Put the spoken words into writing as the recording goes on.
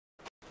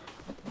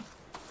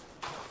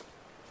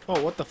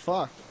Oh, what the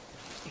fuck?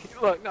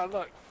 Look, no,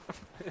 look.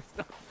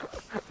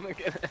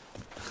 Look at it.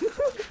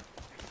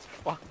 It's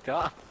fucked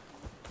up.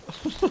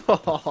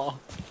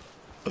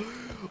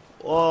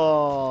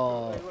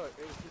 Whoa. Hey, look,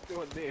 it was just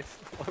doing this,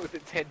 with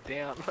its head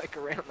down, like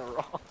around the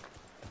rock.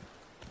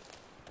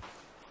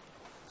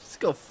 Just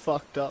got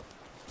fucked up.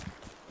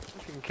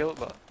 You can kill it,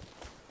 but.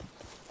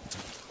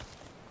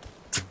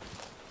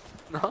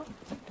 No?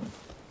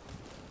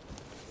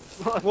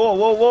 Whoa,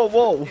 whoa, whoa,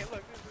 whoa. Yeah, look, this is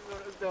what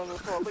it was doing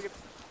before. Look at.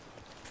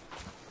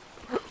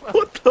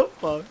 What the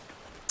fuck?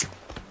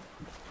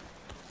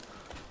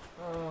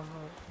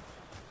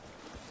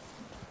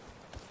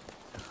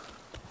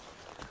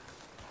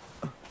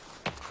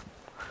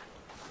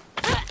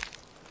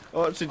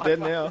 Oh, it's dead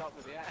now.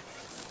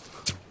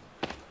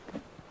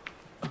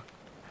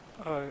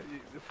 Oh,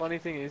 the funny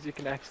thing is you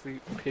can actually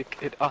pick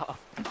it up.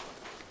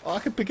 Oh, I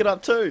can pick it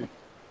up too.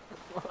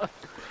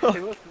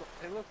 It looks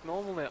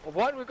normal now.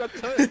 Why do we got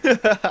two?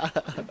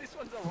 This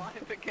one's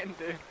alive again,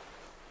 dude.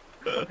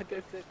 I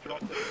did say drop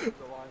it,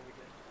 it's alive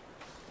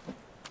again.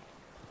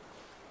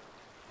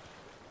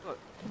 Look.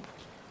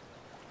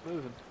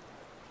 Moving.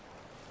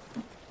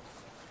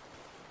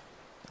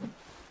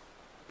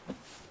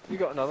 You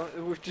got another?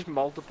 We've just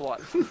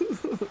multiplied.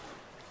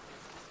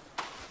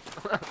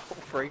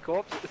 3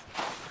 corpses.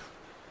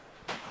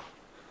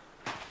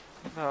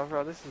 Oh,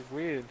 bro, this is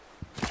weird.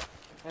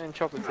 And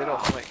chop its head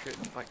off to make it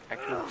like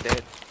actually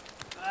dead.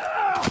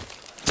 I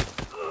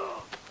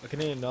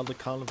can hear another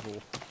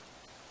carnivore.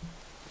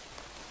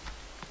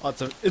 Oh,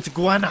 it's a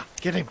iguana.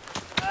 Get him.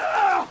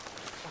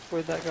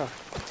 Where'd that go?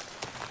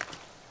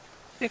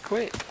 Yeah,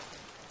 quick.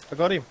 I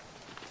got him.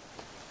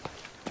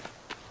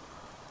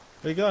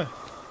 Where'd he go?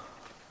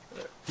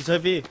 He's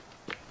over here.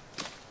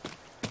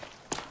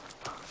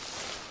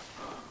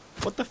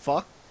 What the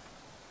fuck?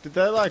 Did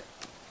they like...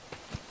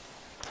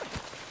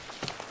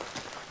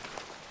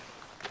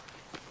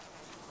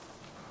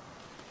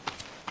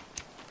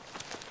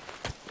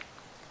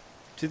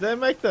 Did they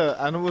make the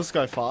animals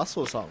go fast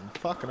or something?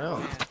 Fucking hell.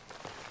 Yeah.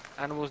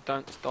 Animals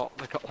don't stop.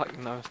 They got like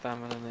no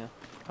stamina now.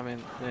 I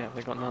mean, yeah,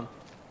 they got none.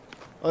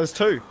 Oh, there's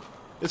 2.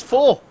 There's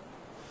 4.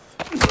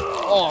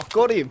 Oh,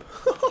 got him.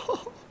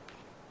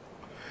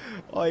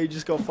 Oh, you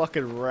just got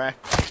fucking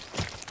wrecked.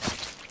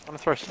 I'm gonna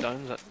throw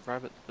stones at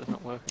rabbits, but it's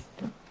not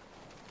working.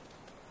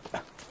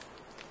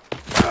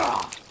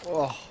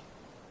 Oh.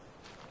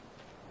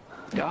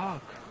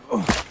 Dark.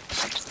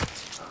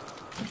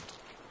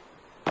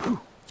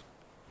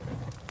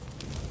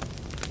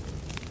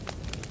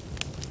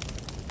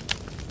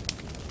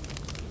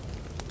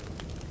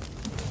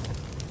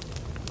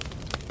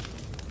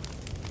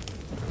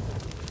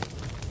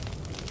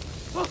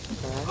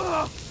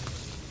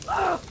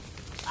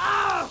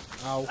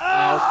 Ow,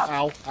 ow,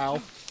 ow, ow.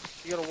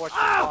 You gotta watch the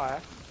fire.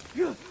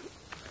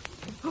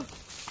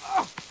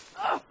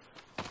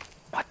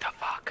 What the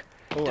fuck?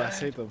 Oh, I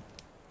see them.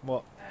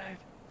 What?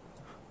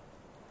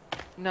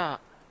 Nah,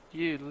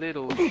 you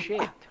little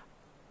shit.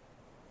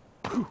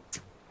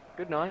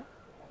 Good night.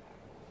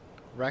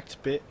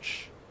 Wrecked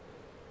bitch.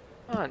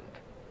 Hunt.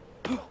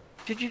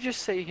 Did you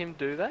just see him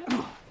do that?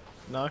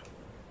 No.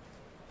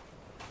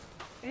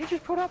 He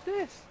just put up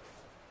this.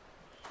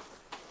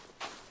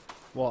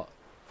 What?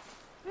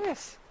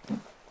 This.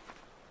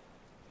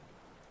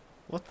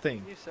 What thing?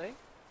 Can you see?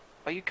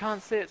 Oh, you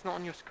can't see it. It's not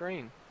on your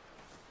screen.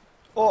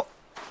 Oh!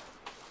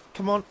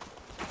 Come on.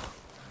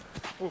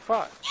 Oh,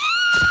 fuck.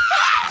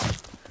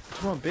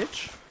 Come on,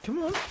 bitch.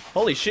 Come on.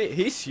 Holy shit,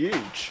 he's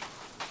huge.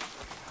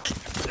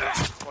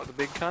 What, the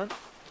big cunt?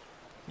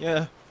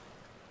 Yeah.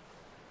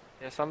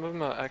 Yeah, some of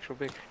them are actual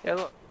big. Yeah,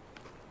 look.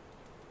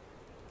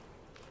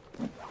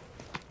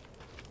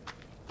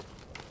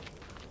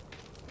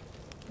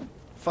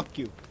 Fuck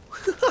you.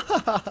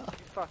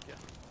 Fuck you.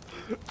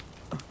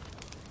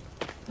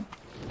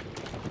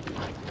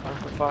 Time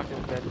for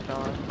fucking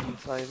bedtime and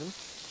saving.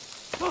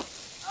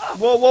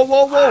 Whoa, whoa,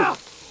 whoa, whoa!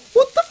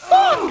 What the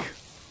fuck?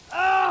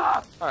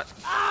 Alright,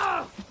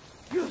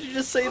 Did you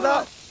just see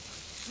that?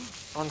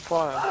 on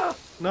fire.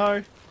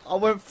 No. I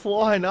went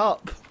flying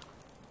up.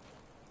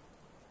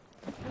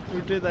 We'll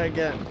do that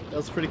again. That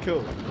was pretty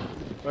cool.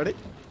 Ready?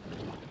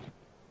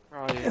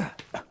 Oh, yeah.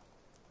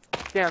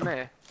 Down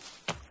there.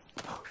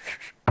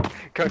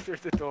 Go through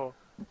the door.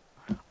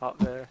 Up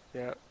there.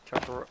 Yeah.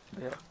 Chop her.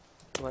 Yeah.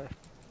 Left.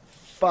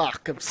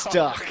 Fuck, I'm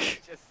stuck.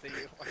 Just see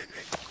you.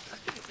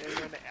 Yeah,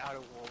 you're in the outer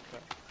wall.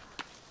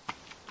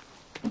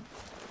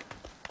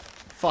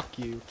 Fuck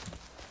you.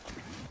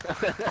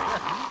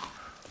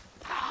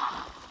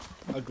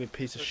 Ugly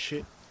piece of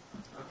shit.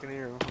 I can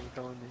hear him. I'm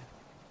telling you.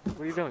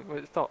 What are you doing?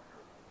 Wait, stop.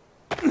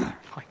 Oh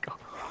my god.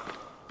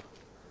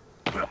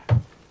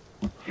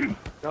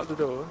 Out the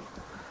door.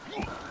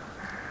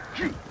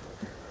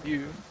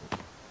 You.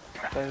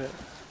 Stay there.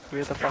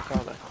 Where the fuck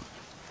are they?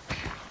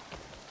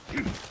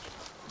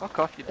 Fuck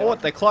off, you Oh, what?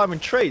 They climbing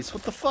trees?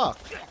 What the fuck?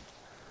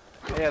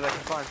 Yeah, they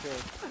can climb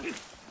too.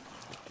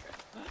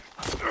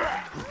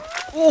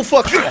 Oh,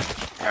 fuck! You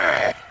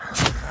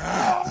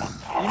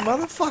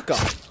motherfucker!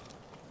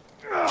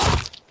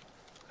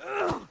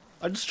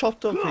 I just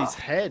chopped off his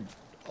head.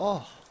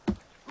 Oh.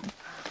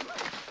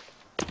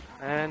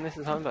 And this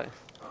is home base.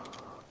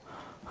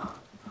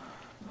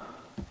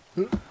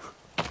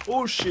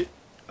 Oh shit.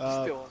 Still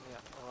on the oh,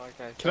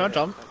 okay. Can I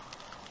jump?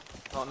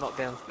 Not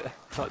downstairs.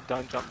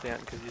 Don't jump down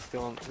because you're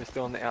still on. We're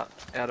still on the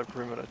outer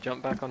perimeter.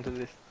 Jump back onto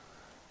this.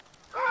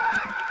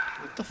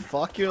 What the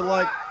fuck? You're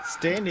like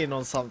standing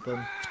on something.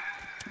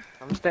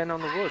 I'm standing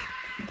on the wood.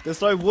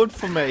 There's no wood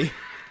for me.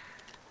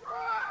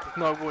 There's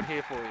no wood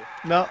here for you.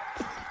 No.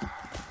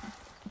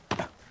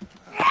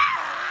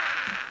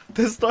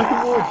 There's no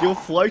wood. You're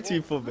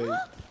floating for me.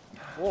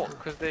 What?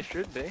 Because there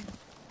should be.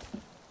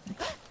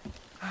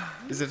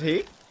 Is it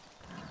here?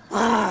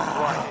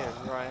 Right here,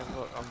 where I am.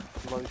 Look, I'm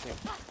floating.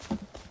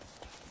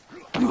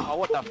 Oh,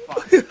 what the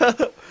fuck?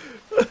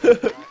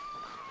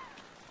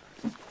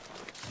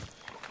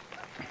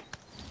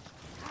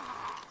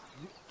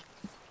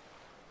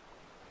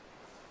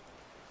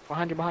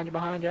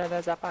 Behind you,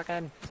 there's a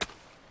fucking...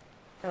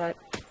 Like...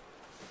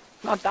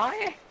 Not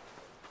dying?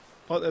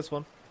 Oh, there's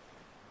one.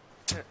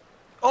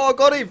 Oh, I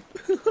got him!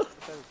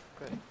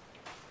 Okay.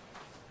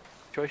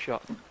 Choice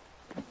shot.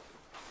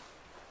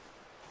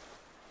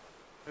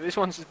 This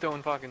one's just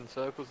doing fucking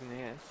circles in the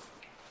air.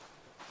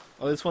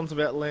 Oh, this one's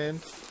about land.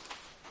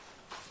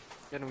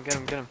 Get him.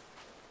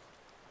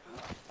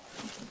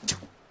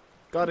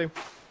 Got him.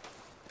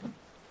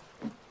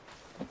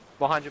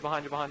 Behind you.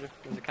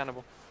 There's a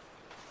cannibal.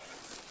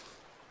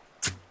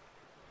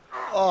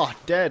 Oh,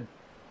 dead.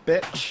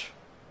 Bitch.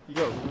 You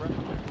got wrecked.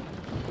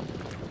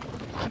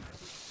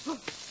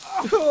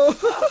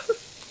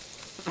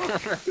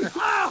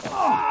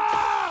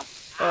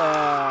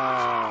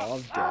 Oh,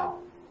 I'm dead.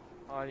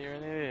 Oh, you're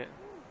an idiot.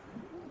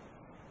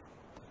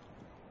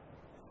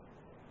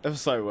 It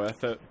was so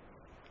worth it.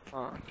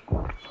 Oh.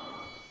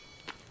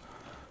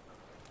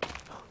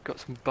 Got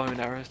some bone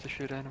arrows to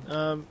shoot at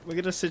him. We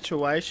get a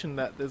situation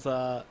that there's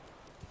a...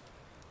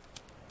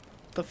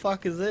 What the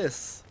fuck is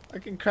this? I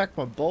can crack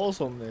my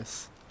balls on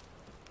this.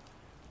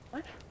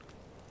 What?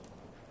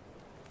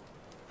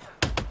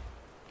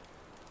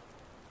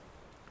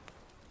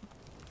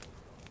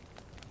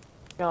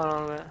 What's going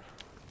on with it?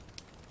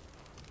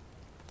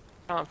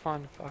 Can't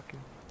find the fucking...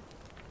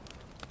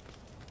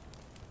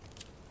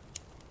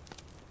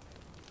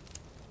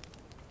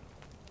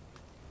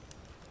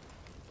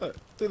 Look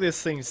at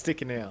this thing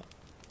sticking out.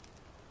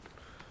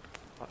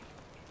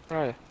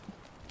 Right.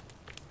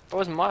 It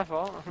wasn't my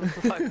fault.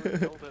 Like, we built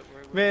it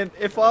where we Man,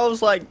 if I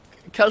was like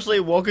casually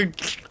walking,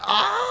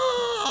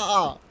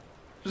 ah,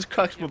 just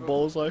cracks my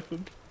balls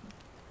open.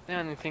 The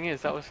only thing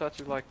is, that was such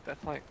a like,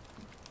 that's like,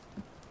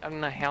 I don't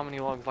know how many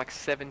logs, like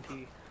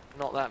 70,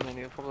 not that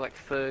many, probably like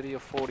 30 or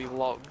 40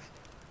 logs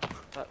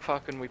that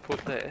fucking we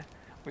put there.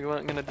 We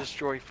weren't gonna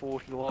destroy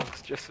 40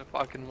 logs just for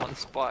fucking one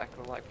spike.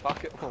 We're like,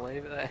 fuck it, we'll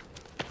leave it there.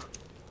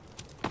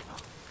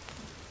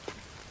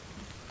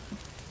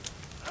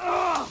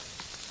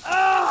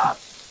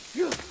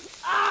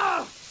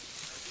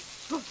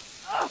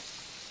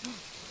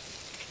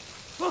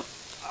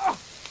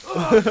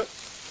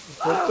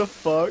 What the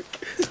fuck?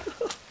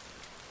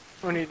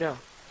 What are you doing?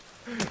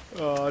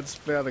 Oh, I just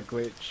found a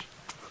glitch.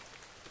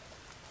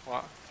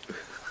 What?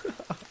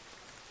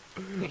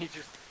 He's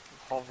just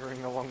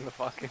hovering along the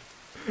fucking...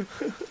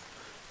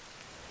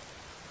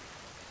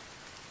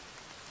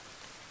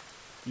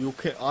 You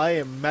can. I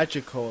am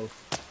magical.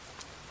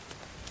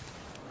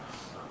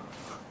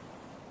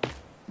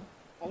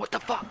 Oh, what the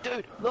fuck,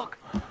 dude? Look!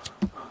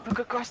 Look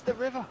across the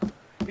river!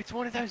 It's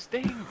one of those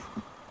things!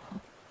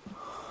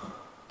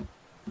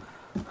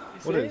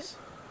 What is?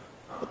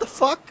 What the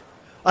fuck?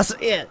 I see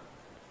it!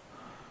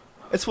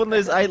 It's one of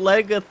those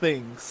 8-legger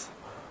things.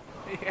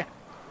 Yeah.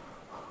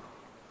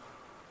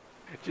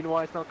 Do you know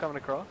why it's not coming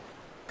across?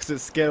 Cause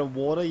it's scared of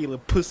water, you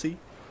little pussy.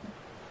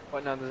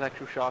 Wait, no, there's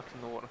actual sharks in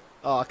the water.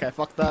 Oh, okay,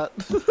 fuck that.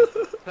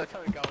 That's how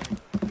we're going.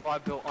 I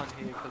built on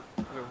here because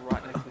we're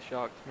right next to the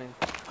sharks. Means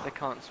they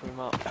can't swim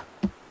up.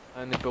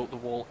 I only built the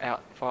wall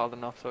out far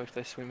enough so if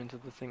they swim into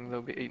the thing,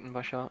 they'll be eaten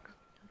by sharks.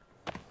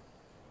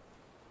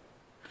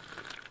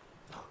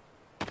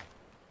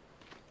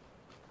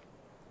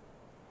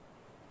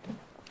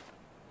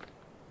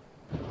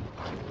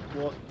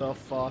 What the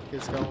fuck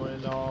is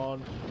going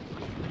on?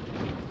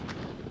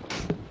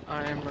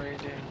 I am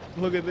raging.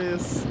 Look at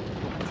this.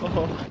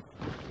 Oh.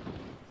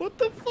 What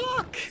the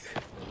fuck?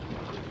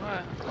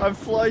 What? I'm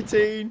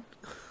floating.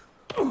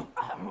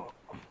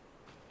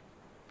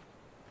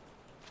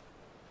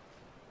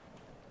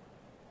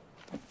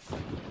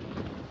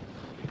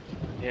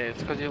 Yeah,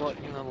 it's because you're like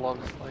in the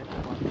logs like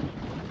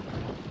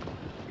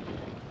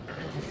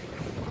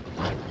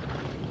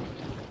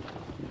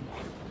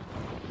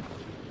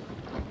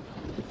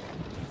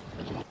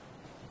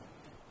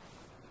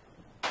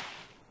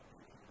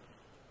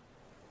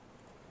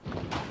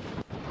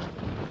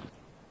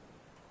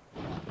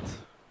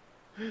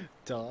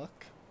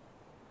Dark.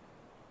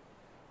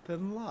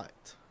 Then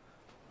light.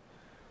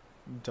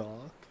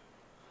 Dark.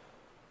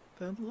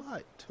 Then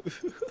light.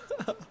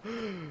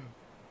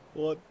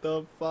 What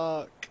the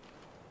fuck?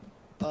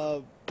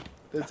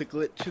 There's a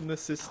glitch in the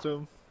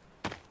system.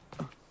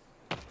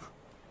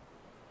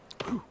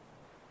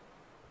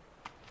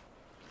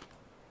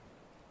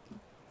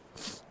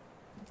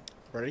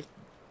 Ready?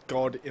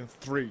 God in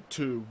 3,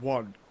 2,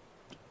 1.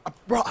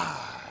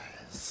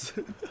 Uprise!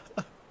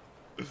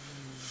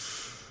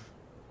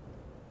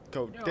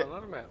 Go. Yeah, I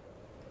love that.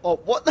 Oh,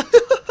 what?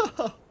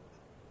 The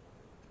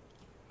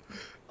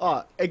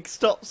oh, egg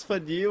stops for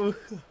you.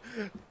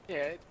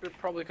 Yeah, it's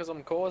probably because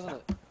I'm causing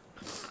it.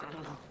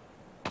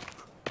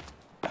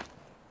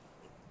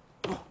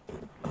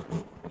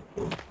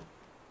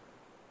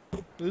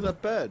 Who's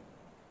that bird?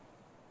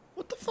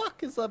 What the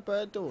fuck is that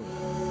bird doing?